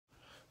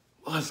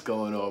What's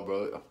going on,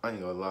 bro? I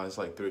ain't gonna lie, it's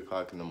like 3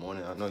 o'clock in the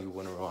morning. I know you're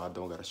wondering why I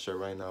don't got a shirt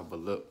right now, but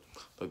look,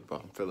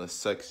 bro, I'm feeling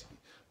sexy.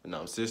 But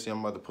now, seriously,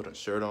 I'm about to put a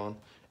shirt on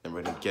and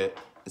ready to get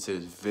into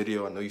this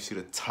video. I know you see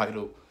the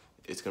title.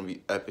 It's gonna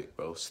be epic,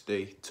 bro.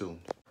 Stay tuned.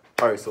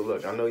 All right, so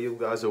look, I know you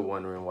guys are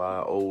wondering why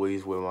I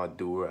always wear my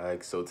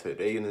do-rag. So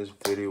today in this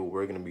video,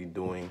 we're gonna be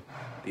doing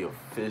the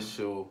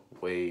official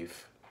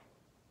wave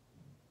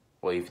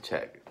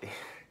check.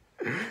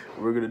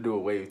 We're gonna do a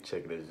wave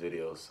check in this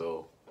video,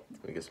 so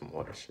let me get some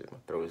water. Shit, my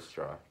throat is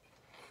dry.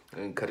 I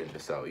didn't cut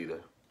this out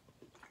either.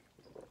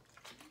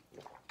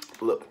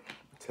 Look,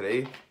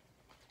 today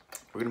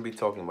we're gonna be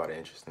talking about an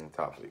interesting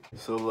topic.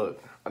 So look,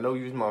 I know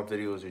usually my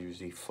videos are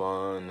usually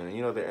fun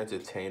and they're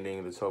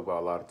entertaining to talk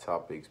about a lot of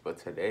topics, but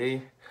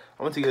today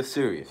I want to get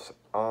serious.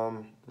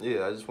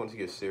 Yeah, I just want to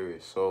get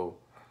serious. So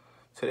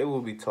today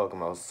we'll be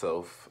talking about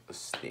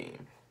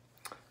self-esteem.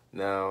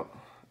 Now,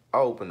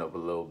 I'll open up a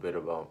little bit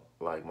about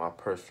like my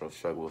personal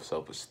struggle with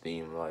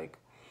self-esteem. Like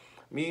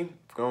me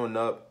growing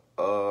up,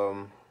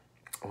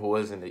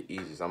 wasn't the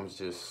easiest. I'm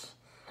just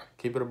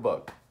keep it a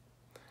buck.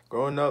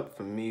 Growing up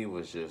for me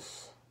was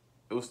just,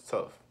 it was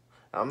tough.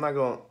 I don't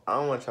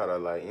want to try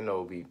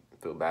to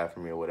feel bad for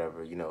me or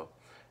whatever,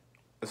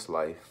 it's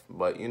life.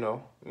 But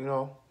a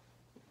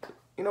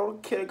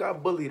kid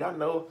got bullied. I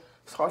know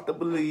it's hard to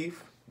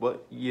believe,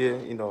 but yeah,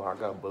 I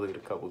got bullied a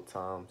couple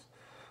times.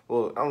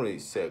 Well, I don't really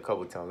say a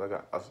couple times.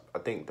 I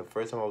think the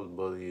first time I was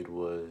bullied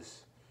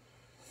was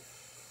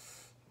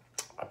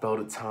about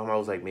the time I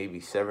was like maybe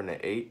 7 or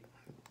 8.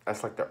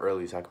 That's like the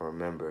earliest I can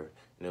remember.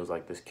 And it was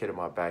like this kid in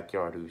my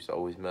backyard who used to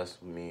always mess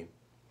with me.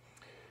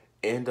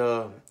 And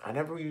I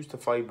never used to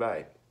fight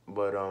back.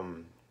 But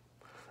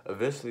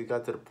eventually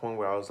got to the point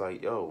where I was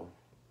like, yo,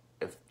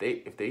 if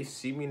they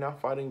see me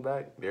not fighting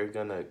back, they're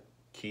gonna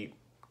keep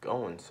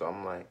going. So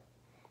I'm like,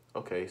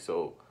 okay,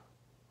 so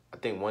I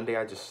think one day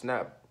I just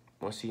snapped.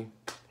 Once he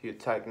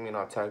attacked me and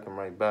I attacked him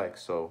right back.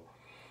 So,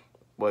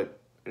 but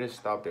it didn't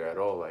stop there at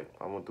all. Like,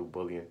 I went through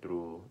bullying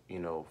through,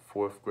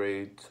 4th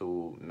grade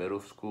to middle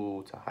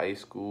school to high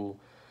school.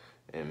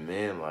 And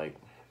man, like,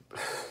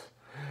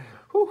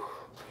 whew.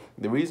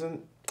 The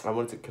reason I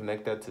wanted to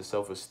connect that to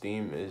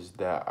self-esteem is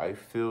that I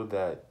feel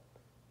that,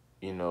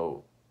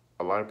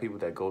 a lot of people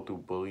that go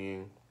through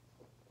bullying,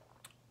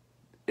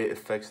 it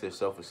affects their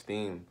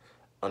self-esteem,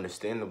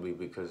 understandably,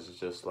 because it's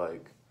just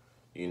like,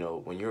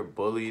 when you're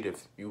bullied,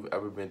 if you've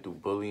ever been through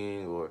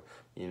bullying or,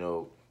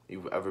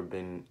 you've ever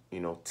been,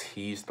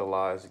 teased a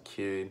lot as a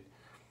kid,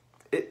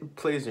 it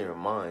plays in your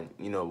mind.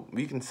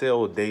 We can say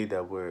all day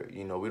that we're,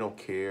 we don't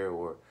care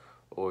or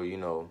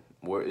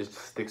where it's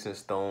sticks and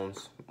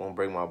stones won't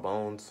break my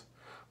bones.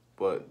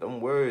 But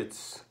them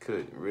words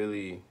could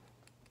really,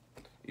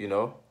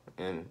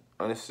 and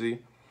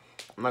honestly,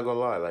 I'm not gonna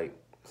lie, like,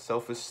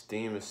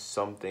 self-esteem is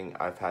something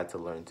I've had to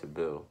learn to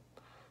build.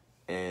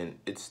 And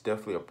it's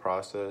definitely a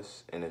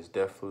process, and it's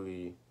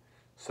definitely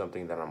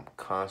something that I'm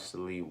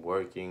constantly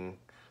working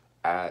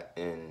at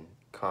and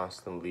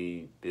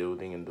constantly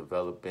building and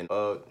developing.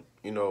 I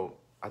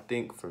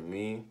think for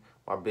me,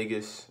 my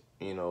biggest,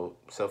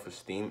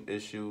 self-esteem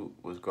issue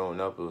was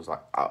growing up. It was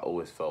like I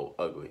always felt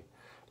ugly.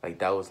 Like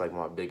that was like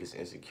my biggest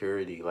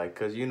insecurity. Like,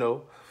 cause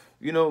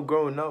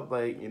growing up,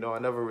 like, I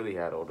never really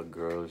had all the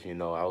girls. I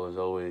was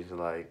always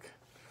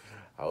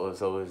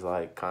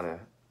like kind of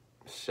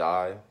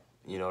shy.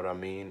 You know what I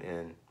mean?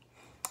 And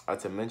not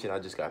to mention, I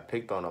just got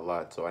picked on a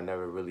lot, so I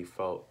never really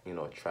felt,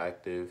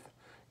 attractive.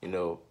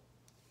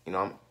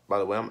 By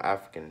the way, I'm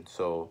African,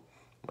 so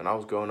when I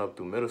was growing up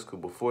through middle school,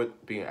 before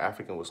being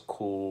African was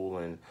cool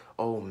and,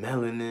 oh,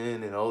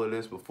 melanin and all of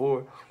this,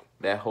 before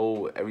that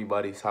whole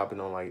everybody's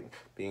hopping on, like,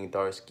 being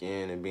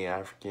dark-skinned and being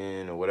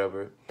African or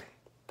whatever,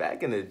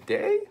 back in the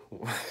day,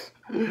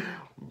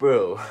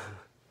 bro,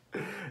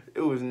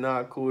 it was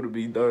not cool to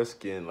be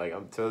dark-skinned. Like,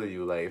 I'm telling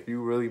you, like, if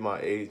you really my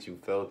age, you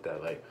felt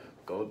that, like,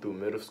 going through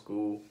middle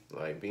school,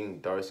 like, being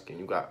dark-skinned,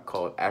 you got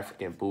called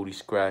African booty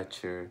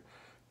scratcher.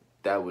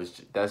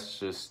 That's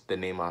just the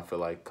name I feel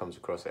like comes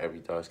across to every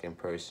dark-skinned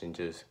person.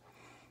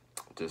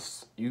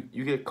 You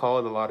get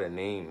called a lot of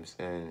names,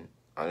 and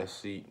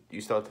honestly, you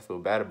start to feel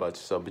bad about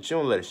yourself, but you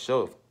don't let it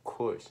show, of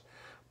course.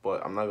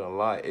 But I'm not gonna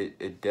lie,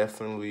 it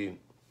definitely,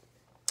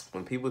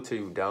 when people tear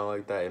you down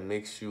like that, it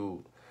makes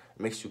you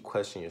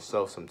question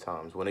yourself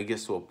sometimes. When it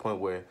gets to a point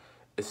where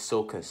it's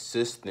so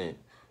consistent,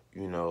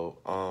 you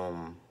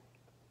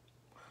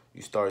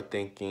start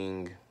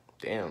thinking,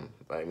 damn,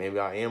 like maybe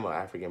I am an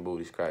African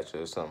booty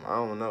scratcher or something. I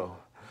don't know.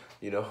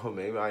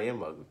 Maybe I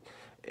am ugly.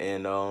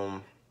 And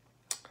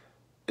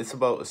it's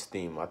about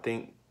esteem. I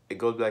think it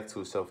goes back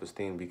to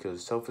self-esteem,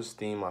 because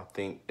self-esteem, I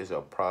think, is a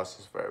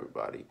process for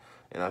everybody.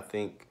 And I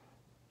think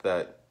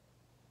that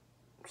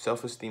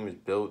self-esteem is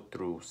built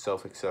through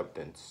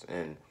self-acceptance.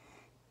 And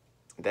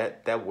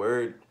that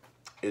word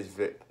is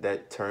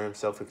that term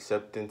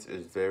self-acceptance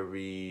is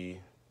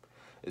very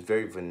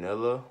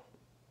vanilla,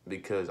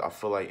 because I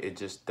feel like it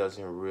just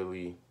doesn't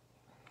really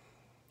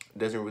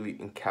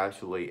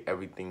encapsulate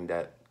everything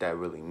that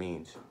really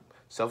means.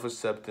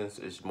 Self-acceptance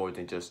is more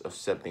than just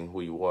accepting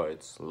who you are.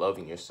 It's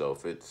loving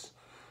yourself. It's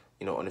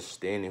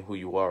understanding who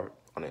you are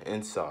on the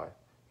inside.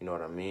 You know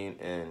what I mean?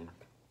 And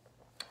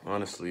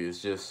honestly,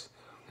 it's just,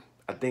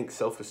 I think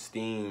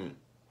self-esteem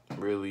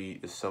really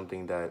is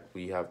something that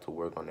we have to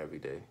work on every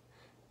day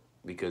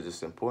because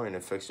it's important. It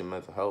affects your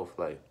mental health.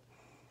 Like,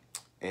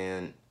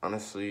 and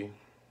honestly,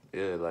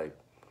 yeah, like,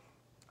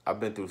 I've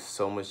been through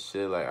so much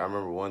shit. Like, I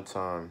remember one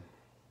time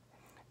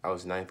I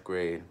was ninth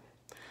grade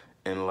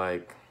and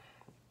like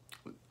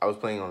I was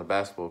playing on the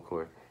basketball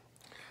court.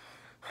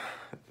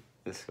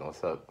 This is gonna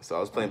suck. So I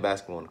was playing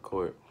basketball on the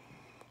court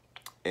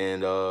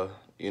and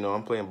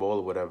I'm playing ball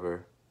or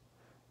whatever,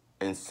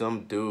 and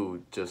some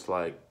dude just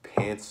like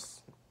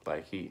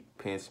he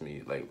pants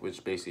me, like,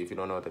 which basically, if you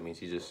don't know what that means,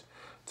 he just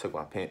took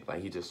my pants,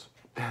 like he just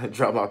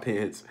dropped my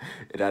pants,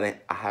 and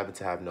I happened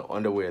to have no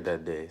underwear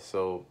that day,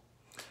 so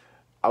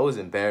I was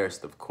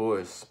embarrassed, of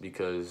course,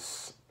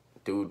 because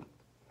dude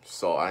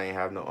saw I ain't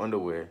have no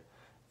underwear,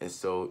 and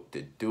so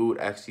the dude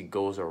actually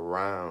goes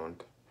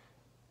around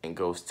and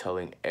goes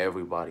telling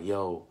everybody,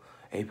 yo,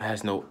 Abe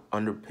has no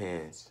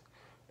underpants,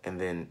 and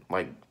then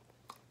like,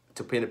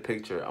 to paint a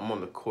picture, I'm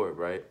on the court,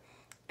 right?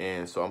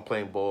 And so I'm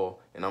playing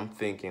ball and I'm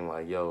thinking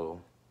like,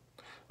 yo,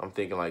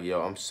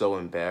 I'm so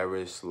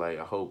embarrassed. Like,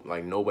 I hope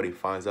like nobody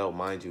finds out.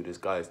 Mind you, this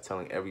guy is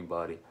telling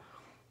everybody.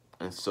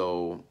 And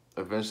so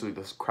eventually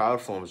this crowd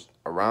forms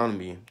around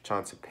me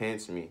trying to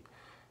pants me.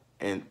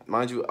 And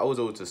mind you, I was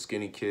always a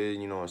skinny kid,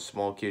 a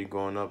small kid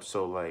growing up.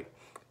 So like,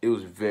 it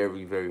was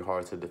very, very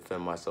hard to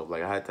defend myself.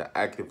 Like, I had to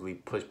actively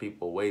push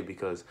people away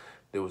because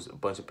there was a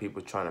bunch of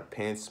people trying to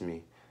pants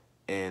me.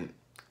 And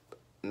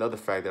another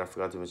fact that I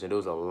forgot to mention, there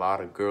was a lot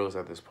of girls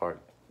at this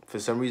park. For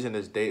some reason,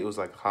 this day, it was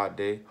like a hot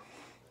day,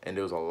 and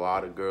there was a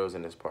lot of girls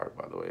in this park,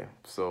 by the way.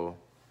 So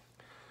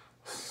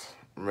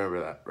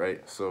remember that,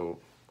 right? So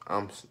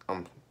I'm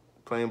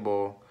playing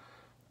ball,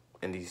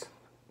 and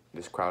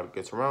this crowd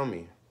gets around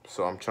me.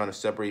 So I'm trying to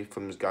separate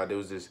from this guy. There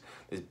was this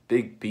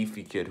big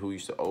beefy kid who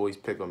used to always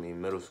pick on me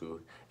in middle school,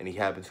 and he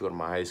happened to go to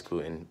my high school,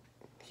 and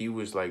he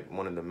was like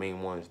one of the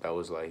main ones that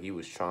was like, he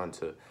was trying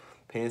to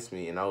pants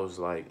me, and I was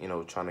like,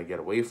 trying to get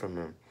away from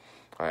him.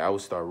 I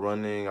would start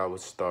running, I would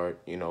start,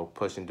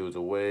 pushing dudes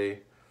away.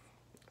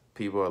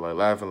 People are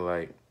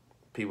like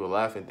people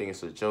laughing, think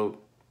it's a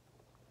joke.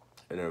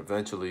 And then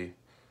eventually,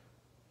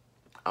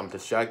 I'm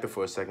distracted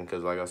for a second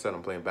because, like I said,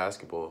 I'm playing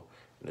basketball,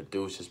 and the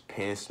dudes just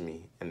pants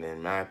me, and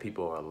then mad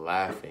people are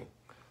laughing,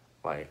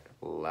 like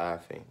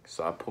laughing.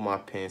 So I pull my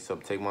pants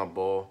up, take my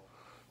ball,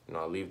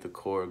 I leave the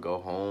court, go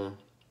home,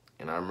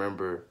 and I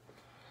remember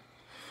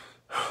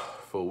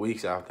for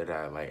weeks after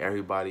that, like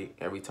everybody,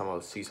 every time I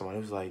would see someone, it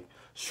was like,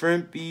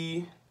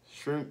 Shrimpy,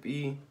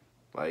 Shrimpy.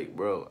 Like,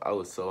 bro, I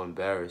was so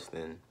embarrassed.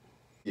 And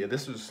yeah,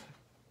 this was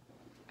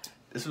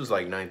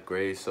like ninth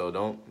grade, so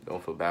don't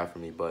feel bad for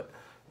me, but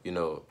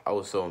I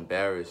was so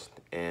embarrassed.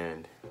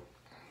 And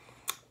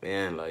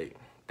man, like,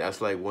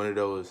 that's like one of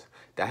those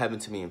that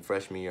happened to me in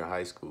freshman year of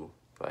high school,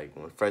 like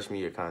when freshman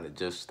year kind of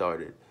just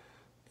started.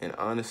 And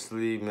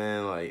honestly,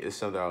 man, like, it's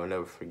something I'll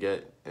never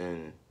forget.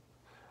 And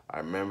I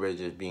remember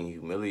just being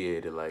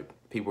humiliated. Like,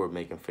 people were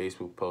making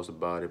Facebook posts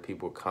about it.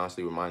 People were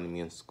constantly reminding me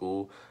in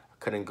school. I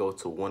couldn't go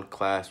to one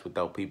class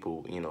without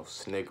people,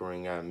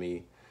 snickering at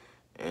me.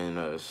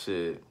 And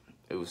shit,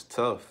 it was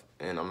tough.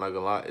 And I'm not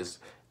gonna lie,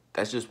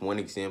 that's just one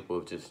example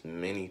of just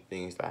many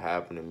things that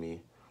happened to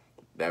me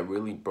that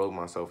really broke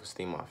my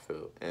self-esteem, I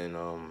feel. And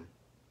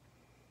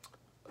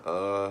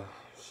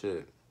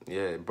shit,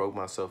 yeah, it broke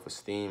my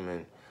self-esteem,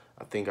 and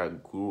I think I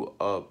grew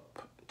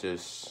up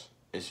just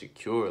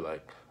insecure.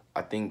 Like,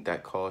 I think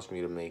that caused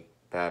me to make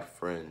bad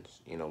friends.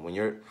 When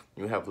you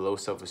have low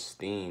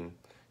self-esteem,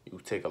 you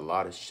take a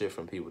lot of shit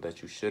from people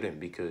that you shouldn't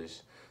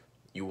because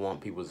you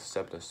want people's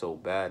acceptance so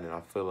bad. And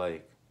I feel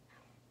like,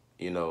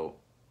 you know,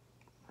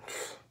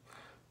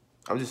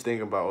 I'm just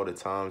thinking about all the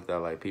times that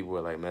like people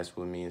were like messing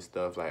with me and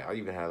stuff. Like, I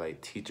even had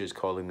like teachers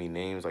calling me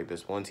names. Like,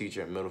 this one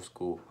teacher in middle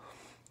school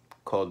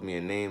called me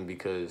a name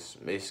because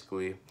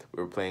basically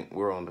we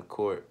were on the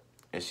court,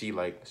 and she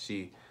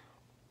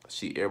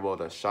airballed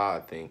a shot, I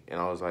think, and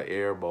I was like,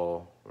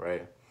 airball,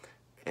 right?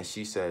 And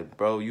she said,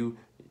 bro, you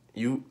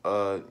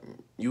airball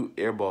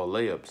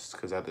layups,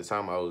 because at the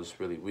time I was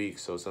really weak,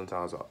 so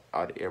sometimes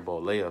I'd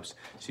airball layups.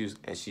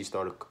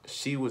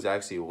 She was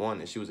actually one,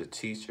 and she was a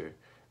teacher,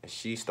 and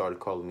she started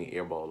calling me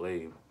airball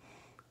layup.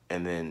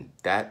 And then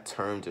that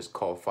term just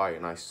caught fire,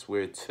 and I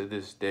swear to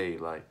this day,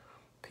 like,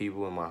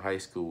 people in my high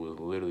school will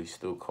literally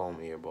still call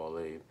me airball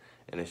layup.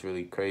 And it's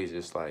really crazy.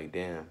 It's like,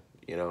 damn,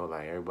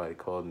 like, everybody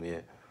called me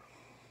it.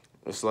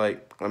 It's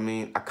like, I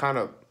mean, I kind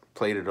of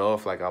played it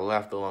off, like, I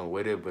laughed along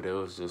with it, but it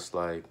was just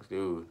like,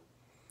 dude,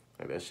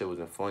 like, that shit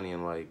wasn't funny.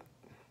 And like,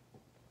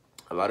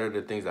 a lot of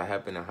the things that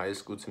happened in high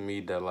school to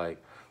me that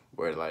like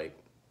were like,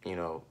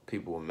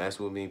 people would mess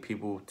with me.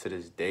 People to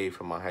this day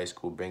from my high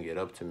school bring it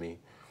up to me,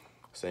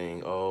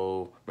 saying,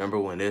 oh, remember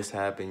when this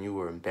happened, you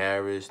were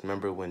embarrassed,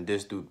 remember when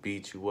this dude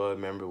beat you up,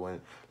 remember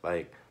when,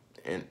 like,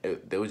 and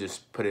they would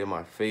just put it in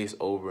my face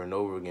over and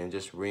over again,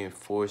 just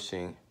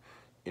reinforcing,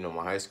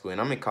 my high school.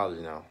 And I'm in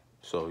college now,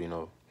 so,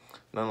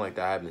 nothing like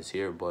that happens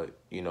here, but,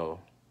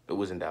 it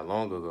wasn't that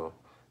long ago.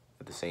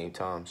 at the same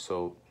time.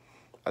 So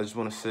I just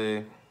want to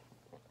say,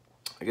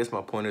 I guess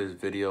my point of this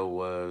video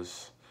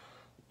was,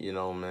 you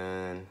know,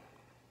 man.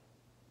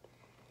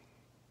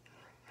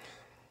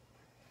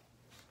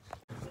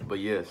 But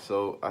yeah,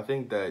 so I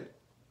think that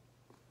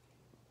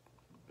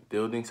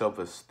building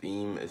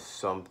self-esteem is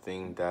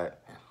something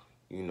that,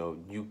 you know,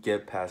 you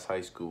get past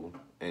high school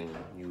and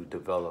you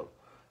develop.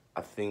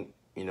 I think,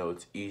 you know,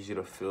 it's easy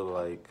to feel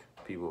like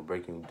people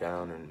breaking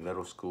down in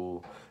middle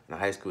school and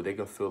high school. They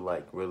can feel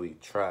like really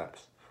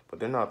traps, but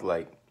they're not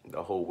like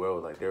the whole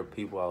world. Like, there are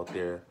people out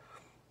there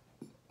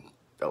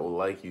that will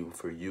like you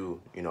for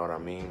you. You know what I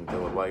mean? They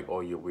will like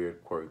all your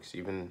weird quirks,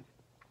 even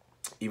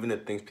the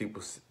things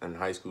people in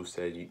high school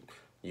said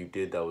you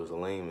did that was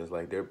lame. Is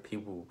like, there are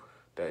people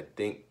that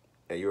think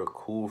that you're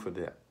cool for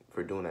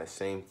doing that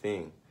same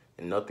thing,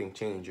 and nothing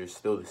changed. You're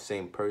still the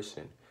same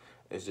person.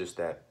 It's just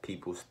that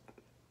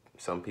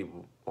some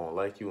people won't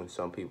like you and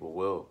some people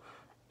will.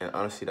 And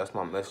honestly, that's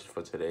my message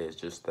for today. It's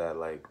just that,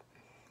 like,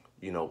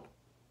 you know,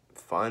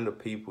 find the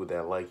people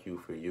that like you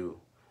for you.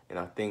 And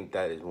I think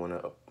that is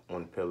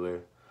one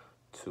pillar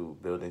to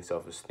building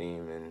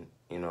self-esteem. And,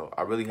 you know,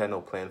 I really had no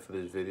plan for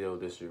this video.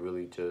 This is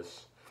really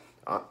just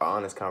an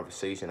honest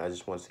conversation. I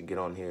just wanted to get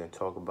on here and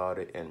talk about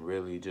it and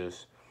really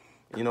just,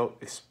 you know,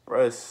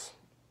 express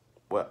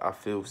what I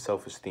feel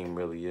self-esteem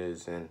really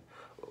is, and,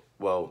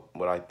 well,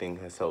 what I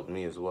think has helped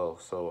me as well.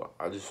 So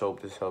I just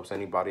hope this helps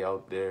anybody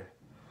out there.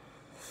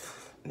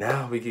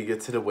 Now we can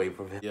get to the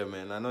waiver. Yeah,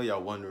 man, I know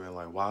y'all wondering,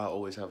 like, why I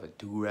always have a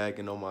do-rag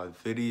in all my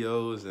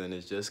videos, and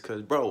it's just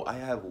because, bro, I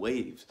have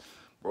waves.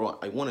 Bro,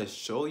 I want to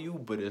show you,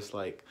 but it's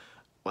like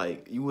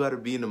you got to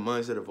be in the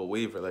mindset of a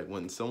waver. Like,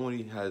 when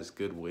somebody has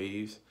good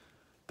waves,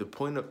 the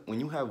point of, when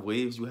you have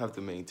waves, you have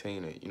to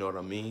maintain it. You know what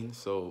I mean?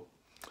 So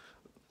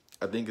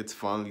I think it's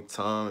finally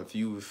time. If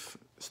you've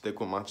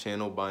stick with my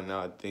channel by now,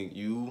 I think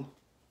you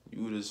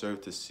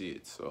deserve to see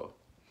it. So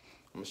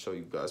I'm gonna show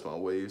you guys my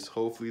waves.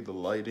 Hopefully the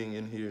lighting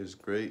in here is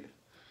great,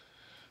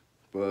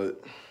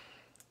 but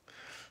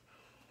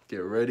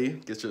get ready,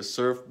 get your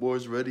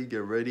surfboards ready,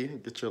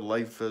 get your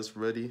life vest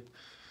ready,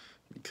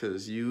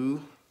 because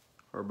you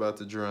are about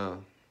to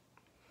drown.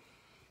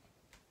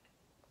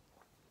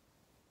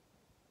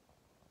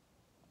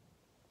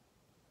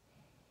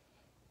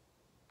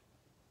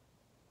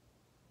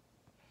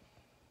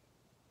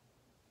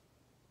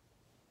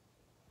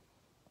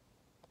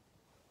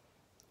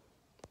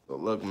 But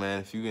look,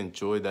 man, if you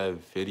enjoyed that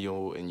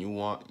video and you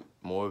want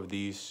more of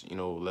these, you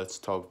know, let's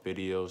talk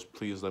videos,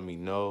 please let me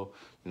know.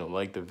 You know,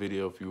 like the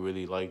video if you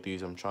really like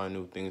these. I'm trying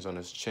new things on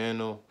this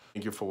channel.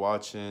 Thank you for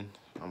watching.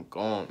 I'm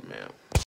gone, man.